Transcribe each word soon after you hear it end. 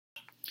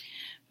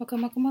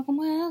Welcome, welcome, welcome,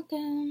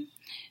 welcome.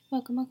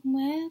 Welcome, welcome,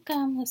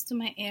 welcome. Let's do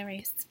my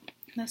Aries.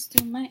 Let's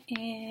do my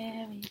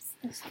Aries.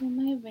 Let's do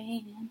my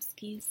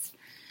Ramskis.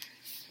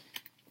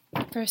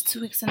 First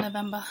 2 weeks in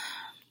November.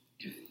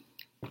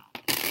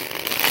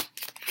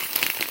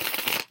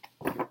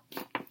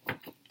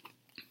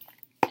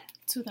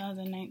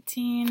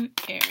 (2019)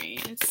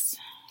 Aries.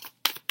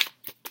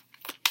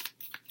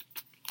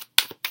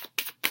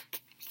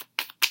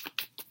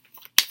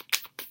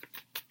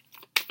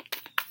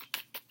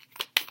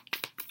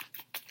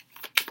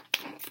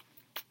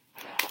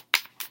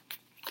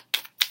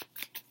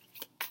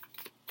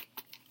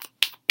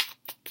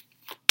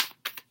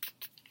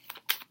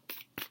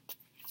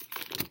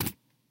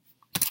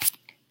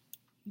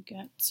 We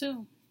got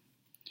two.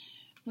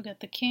 We got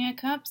the King of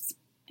Cups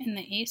and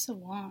the Ace of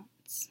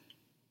Wands.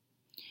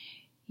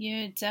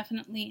 You're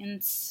definitely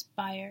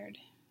inspired.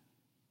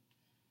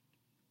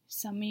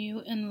 Some of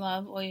you in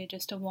love, or you're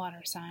just a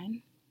water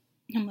sign.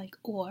 I'm like,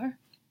 or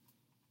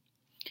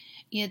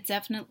you're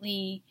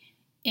definitely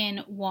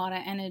in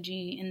water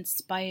energy,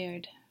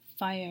 inspired,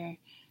 fire.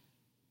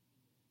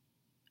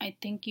 I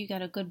think you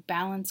got a good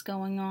balance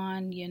going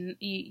on.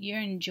 You're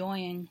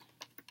enjoying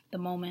the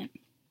moment.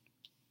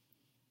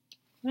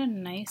 What a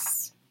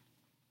nice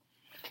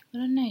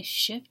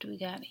shift we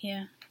got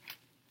here.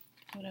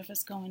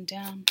 Whatever's going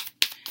down.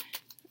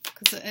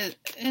 Because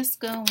it's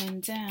going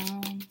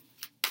down.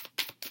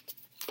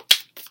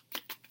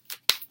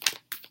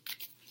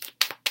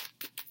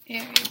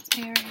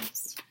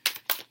 Aries.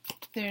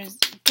 There's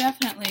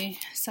definitely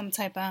some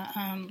type of,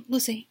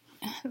 Lucy,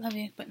 I love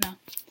you, but no.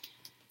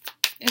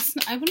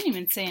 I wouldn't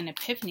even say an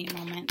epiphany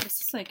moment.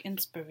 This is like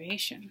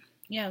inspiration.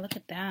 Yeah, look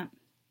at that.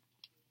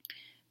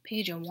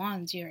 Page of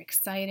Wands, you're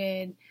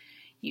excited.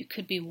 You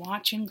could be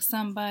watching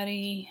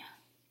somebody.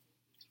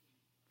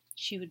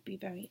 She would be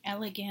very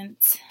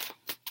elegant,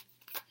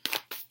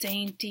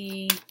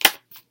 dainty.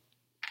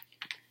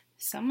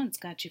 Someone's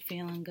got you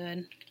feeling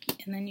good.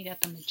 And then you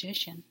got the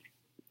Magician.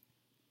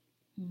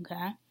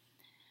 Okay.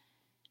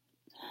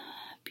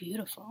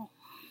 Beautiful.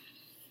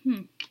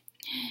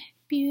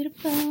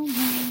 Beautiful.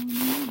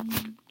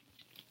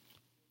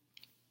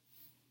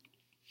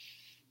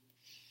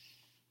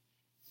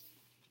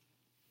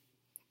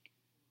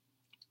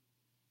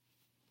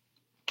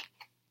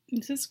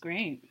 This is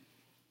great.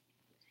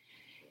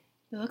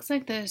 It looks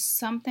like there's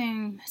some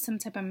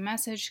type of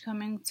message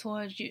coming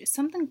towards you.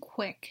 Something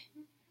quick,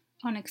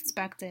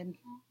 unexpected.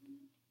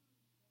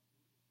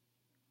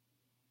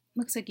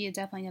 Looks like you're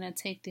definitely going to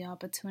take the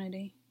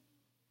opportunity.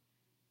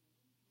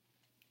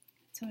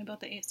 Tell me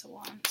about the Ace of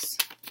Wands.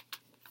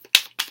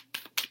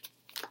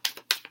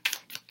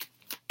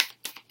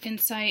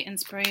 Insight,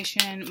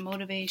 inspiration,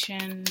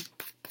 motivation,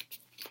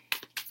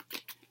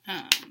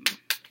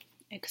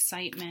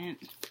 excitement.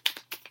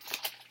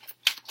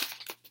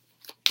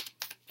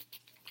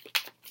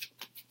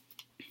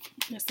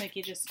 It's like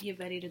you're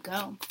ready to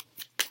go.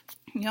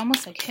 You're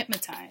almost like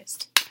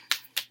hypnotized.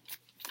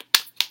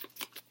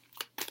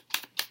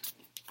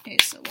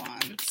 Ace of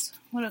Wands.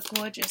 What a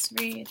gorgeous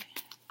read.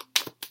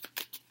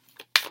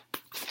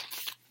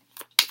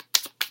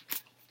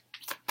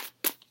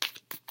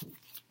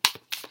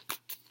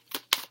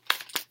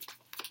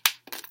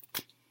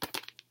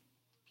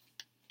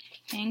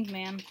 Hanged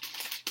Man.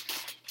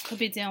 Could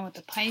be dealing with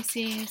the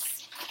Pisces.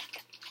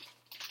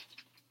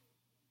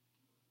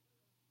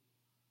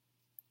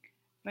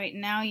 Right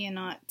now you're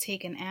not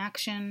taking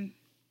action.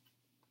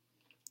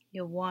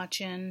 You're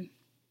watching.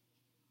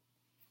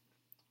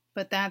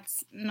 But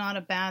that's not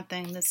a bad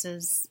thing.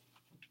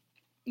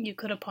 You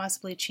could have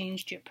possibly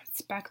changed your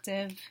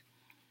perspective.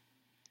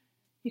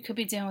 You could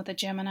be dealing with a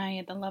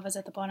Gemini. The Lovers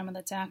at the bottom of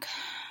the deck.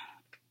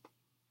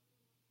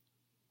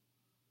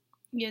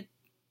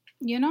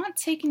 You're not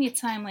taking your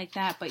time like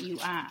that, but you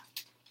are.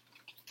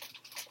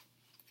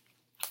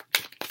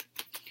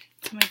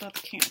 Tell me about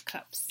the King of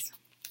Cups.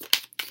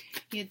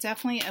 You're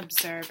definitely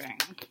observing.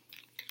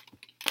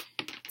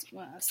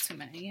 Well, that's too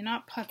many. You're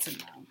not putzing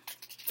though.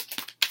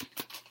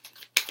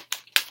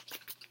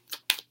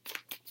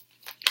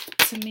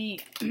 To me,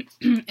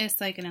 it's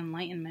like an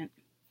enlightenment.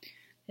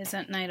 There's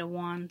that Knight of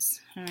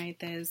Wands. All right,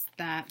 there's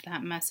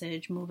that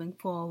message moving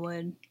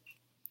forward.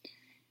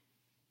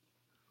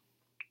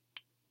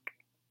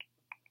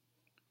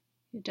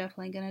 You're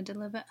definitely going to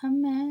deliver a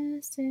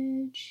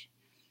message.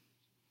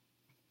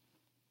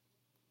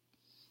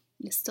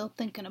 You're still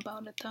thinking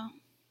about it, though.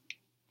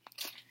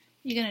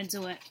 You're going to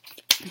do it.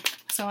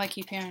 That's all I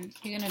keep hearing.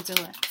 You're going to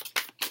do it.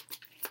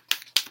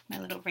 My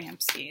little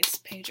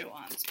Ramskis. Page of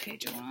Wands.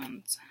 Page of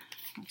Wands.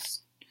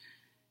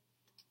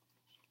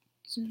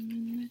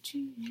 Doing what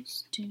you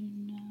used to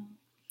know.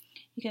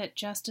 You got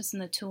Justice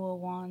and the Two of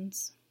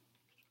Wands.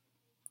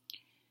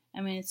 I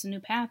mean, it's a new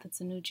path.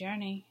 It's a new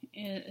journey.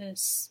 It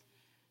is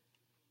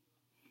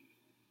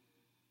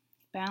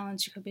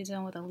balance. You could be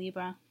dealing with a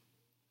Libra.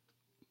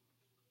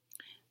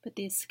 But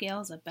these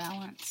scales are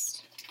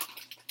balanced.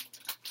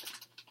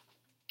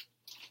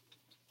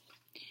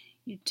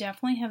 You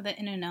definitely have the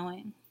inner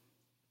knowing.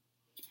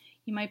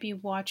 You might be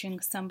watching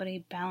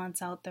somebody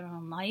balance out their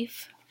own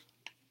life.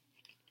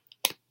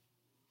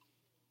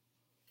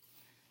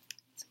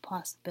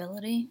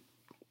 possibility.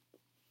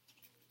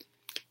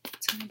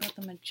 Tell me about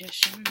the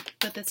Magician.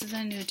 But this is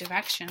a new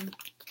direction.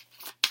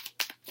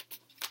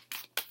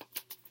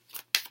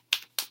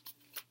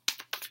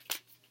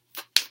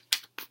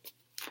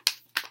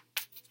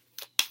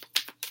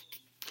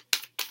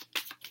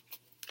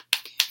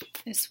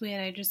 It's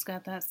weird, I just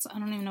got that, I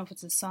don't even know if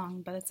it's a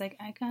song, but it's like,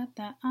 I got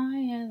the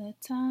eye of the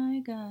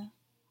tiger.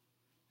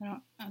 I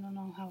don't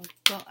know how it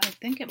goes. I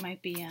think it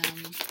might be, I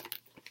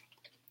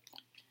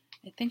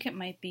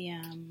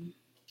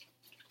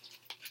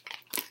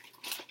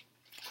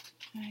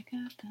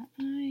got the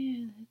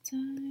eye of the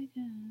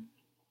tiger.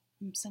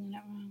 I'm singing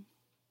it wrong.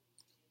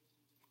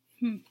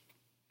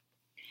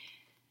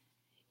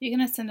 You're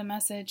going to send a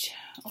message,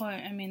 or,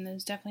 I mean,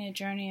 there's definitely a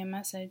journey and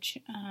message.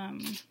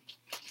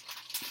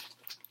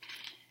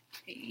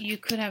 You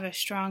could have a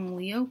strong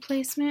Leo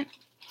placement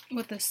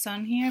with the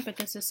sun here, but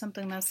this is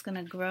something that's going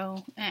to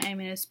grow. I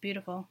mean, it's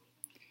beautiful.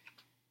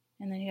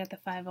 And then you got the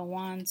Five of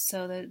Wands,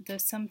 so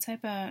there's some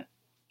type of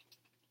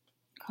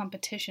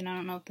competition. I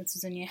don't know if this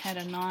is in your head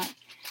or not,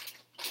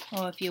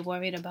 or if you're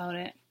worried about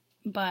it,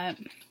 but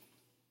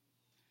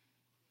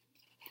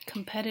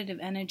competitive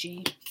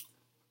energy.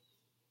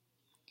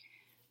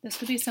 This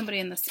could be somebody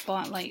in the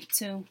spotlight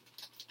too.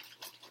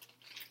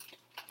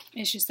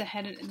 It's just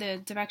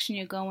the direction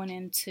you're going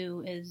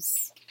into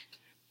is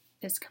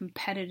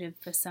competitive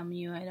for some of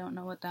you. I don't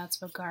know what that's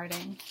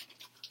regarding,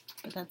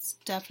 but that's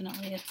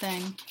definitely a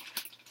thing.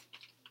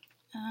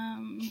 I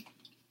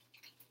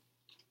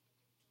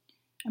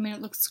mean,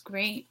 it looks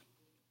great.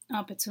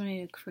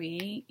 Opportunity to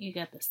create. You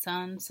got the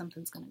sun.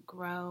 Something's going to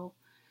grow.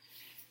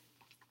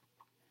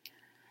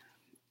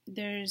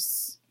 You're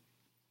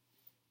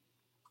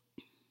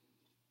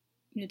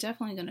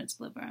definitely going to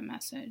deliver a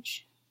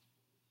message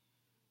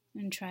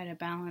and try to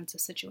balance a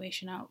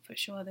situation out for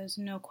sure. There's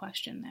no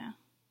question there.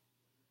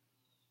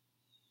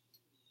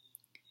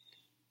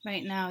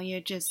 Right now,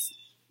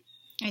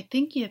 I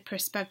think your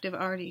perspective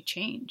already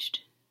changed.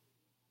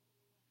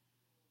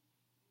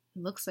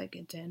 It looks like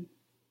it did.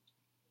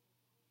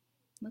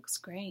 Looks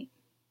great.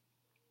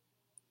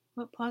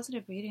 What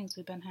positive readings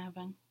we've been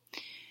having.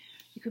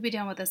 You could be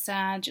dealing with a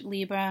Sag,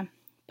 Libra,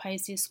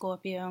 Pisces,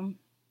 Scorpio,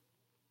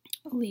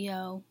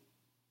 Leo.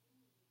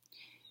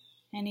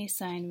 Any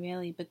sign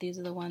really, but these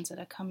are the ones that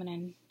are coming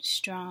in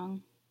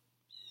strong.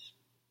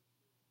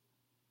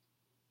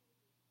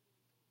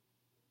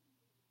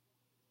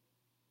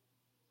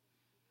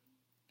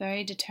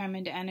 Very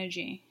determined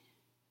energy,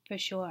 for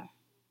sure.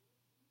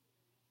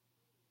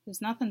 There's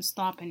nothing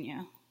stopping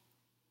you.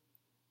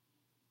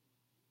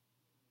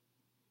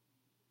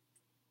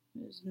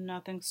 There's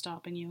nothing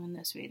stopping you in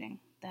this reading.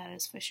 That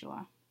is for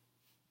sure.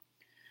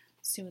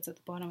 Let's see what's at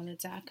the bottom of the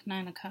deck.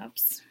 Nine of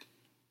Cups.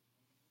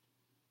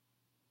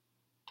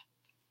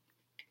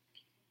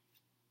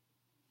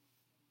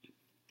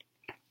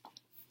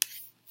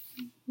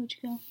 Where'd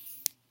you go?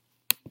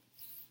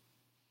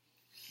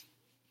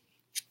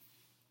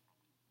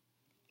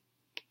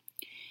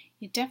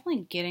 You're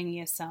definitely getting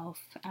yourself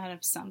out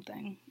of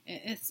something.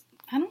 I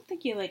don't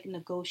think you're like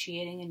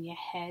negotiating in your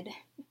head.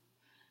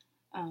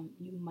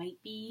 You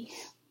might be,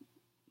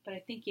 but I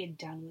think you're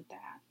done with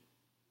that.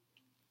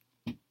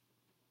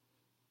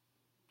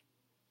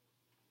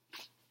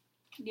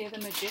 You're the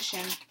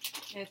Magician.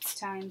 It's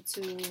time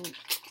to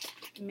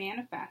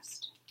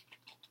manifest.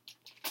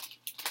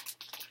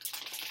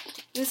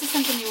 This is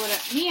something you would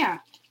have,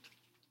 Mia!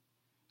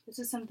 This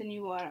is something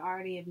you would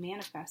already have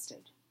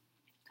manifested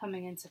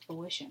coming into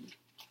fruition.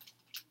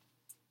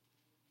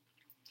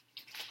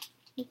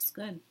 Looks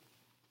good.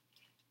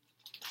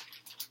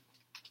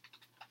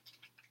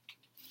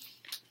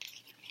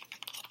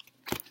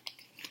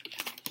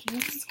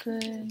 Looks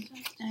good.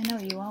 I know,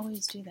 you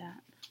always do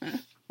that.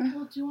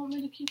 Well, do you want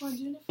me to keep on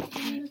doing it for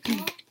 3 minutes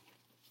more?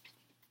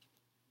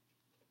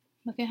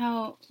 Look at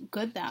how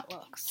good that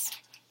looks.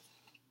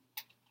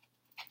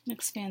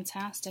 Looks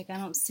fantastic. I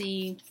don't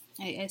see,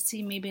 I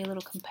see maybe a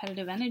little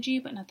competitive energy,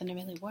 but nothing to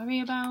really worry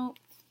about.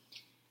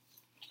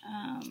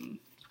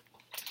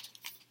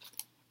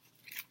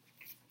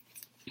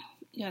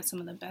 You got some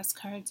of the best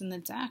cards in the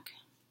deck.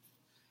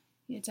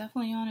 You're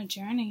definitely on a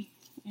journey,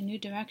 a new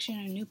direction,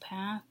 a new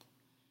path.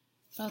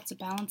 About to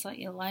balance out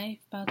your life.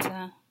 About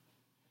to,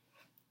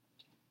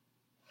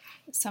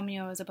 some of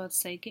you I was about to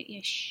say, get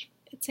your shit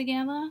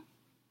together.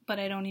 But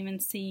I don't even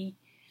see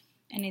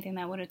anything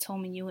that would have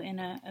told me you were in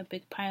a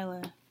big pile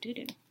of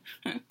doo-doo.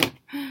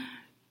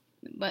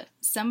 But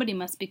somebody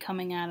must be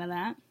coming out of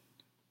that.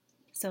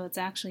 So it's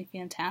actually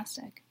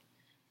fantastic.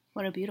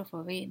 What a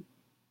beautiful read.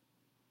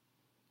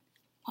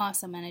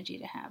 Awesome energy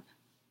to have.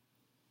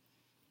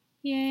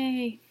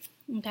 Yay.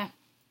 Okay.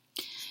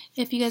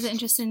 If you guys are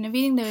interested in the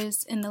reading, there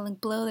is in the link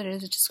below, there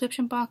is a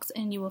description box,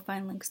 and you will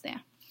find links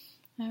there.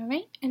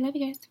 Alright, I love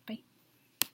you guys. Bye.